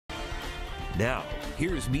Now,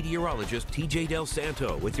 here's meteorologist TJ Del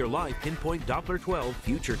Santo with your live Pinpoint Doppler 12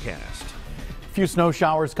 Futurecast. A few snow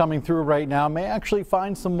showers coming through right now. May actually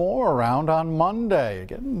find some more around on Monday.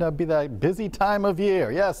 Again, that'll be that busy time of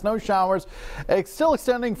year. Yeah, snow showers still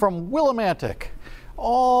extending from Willimantic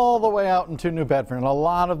all the way out into New Bedford. And a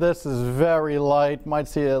lot of this is very light. Might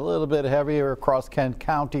see a little bit heavier across Kent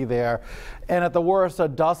County there. And at the worst, a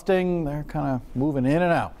dusting. They're kind of moving in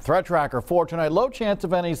and out. Threat tracker for tonight. Low chance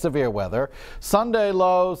of any severe weather. Sunday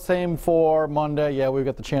low. Same for Monday. Yeah, we've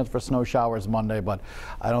got the chance for snow showers Monday, but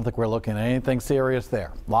I don't think we're looking at anything serious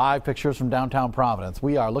there. Live pictures from downtown Providence.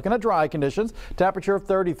 We are looking at dry conditions. Temperature of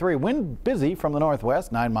 33. Wind busy from the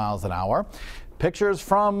northwest, 9 miles an hour. Pictures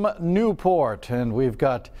from Newport, and we've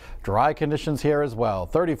got dry conditions here as well.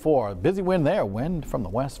 34, busy wind there, wind from the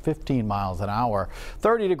west, 15 miles an hour.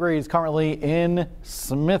 30 degrees currently in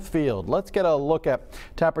Smithfield. Let's get a look at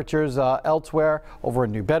temperatures elsewhere. Over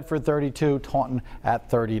in New Bedford, 32, Taunton at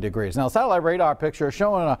 30 degrees. Now, satellite radar picture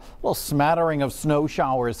showing a little smattering of snow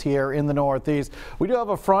showers here in the northeast. We do have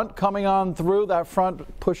a front coming on through. That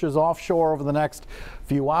front pushes offshore over the next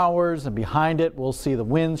few hours, and behind it we'll see the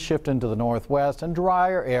winds shift into the northwest and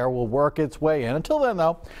drier air will work its way in. Until then,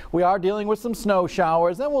 though, we are dealing with some snow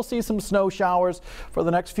showers. Then we'll see some snow showers for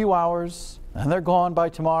the next few hours. And they're gone by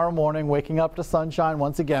tomorrow morning, waking up to sunshine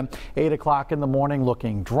once again. 8 o'clock in the morning,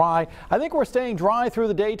 looking dry. I think we're staying dry through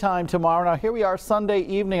the daytime tomorrow. Now, here we are Sunday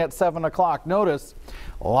evening at 7 o'clock. Notice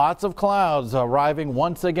lots of clouds arriving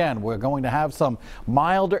once again. We're going to have some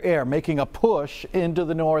milder air making a push into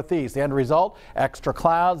the northeast. The end result, extra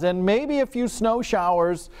clouds and maybe a few snow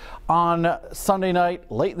showers on Sunday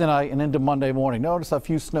night, late in the night, and into Monday morning. Notice a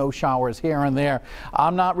few snow showers here and there.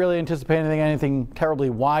 I'm not really anticipating anything terribly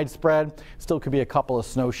widespread. Still could be a couple of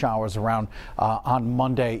snow showers around on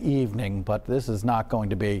Monday evening, but this is not going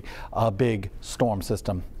to be a big storm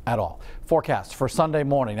system at all. Forecast for Sunday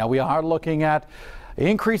morning. Now, we are looking at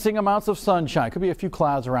increasing amounts of sunshine. Could be a few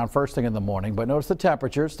clouds around first thing in the morning, but notice the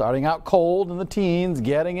temperature starting out cold in the teens,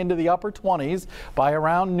 getting into the upper 20s by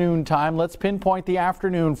around noontime. Let's pinpoint the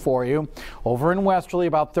afternoon for you. Over in Westerly,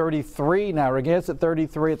 about 33. Now, again, it's at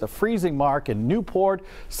 33 at the freezing mark in Newport.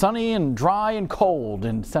 Sunny and dry and cold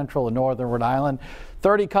in central and northern Rhode Island.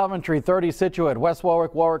 30 Coventry, 30 Scituate, West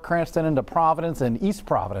Warwick, Warwick, Cranston into Providence, and East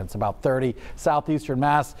Providence about 30. Southeastern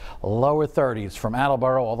Mass, lower 30s from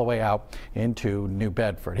Attleboro all the way out into New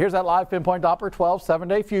Bedford. Here's that live Pinpoint Doppler 12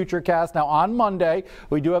 7-day Futurecast. Now, on Monday,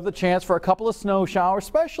 we do have the chance for a couple of snow showers,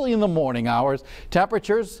 especially in the morning hours.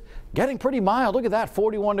 Temperatures getting pretty mild. Look at that,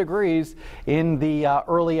 41 degrees in the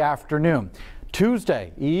early afternoon.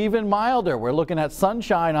 Tuesday, even milder. We're looking at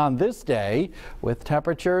sunshine on this day with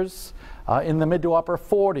temperatures in the mid to upper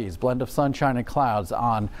 40s, blend of sunshine and clouds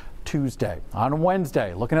on Tuesday. On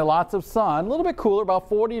Wednesday, looking at lots of sun, a little bit cooler, about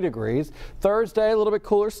 40 degrees. Thursday, a little bit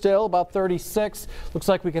cooler still, about 36. Looks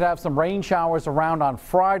like we could have some rain showers around on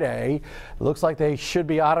Friday. It looks like they should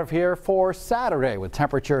be out of here for Saturday with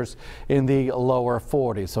temperatures in the lower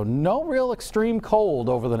 40s. So no real extreme cold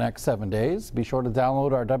over the next 7 days. Be sure to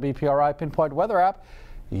download our WPRI Pinpoint Weather app.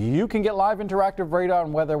 You can get live interactive radar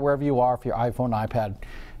and weather wherever you are for your iPhone, iPad,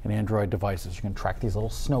 and Android devices. You can track these little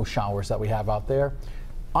snow showers that we have out there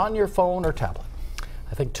on your phone or tablet.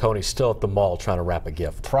 I think Tony's still at the mall trying to wrap a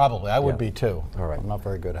gift. Probably. I would be too. All right. I'm not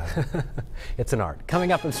very good at it. It's an art.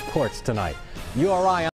 Coming up in sports tonight, URI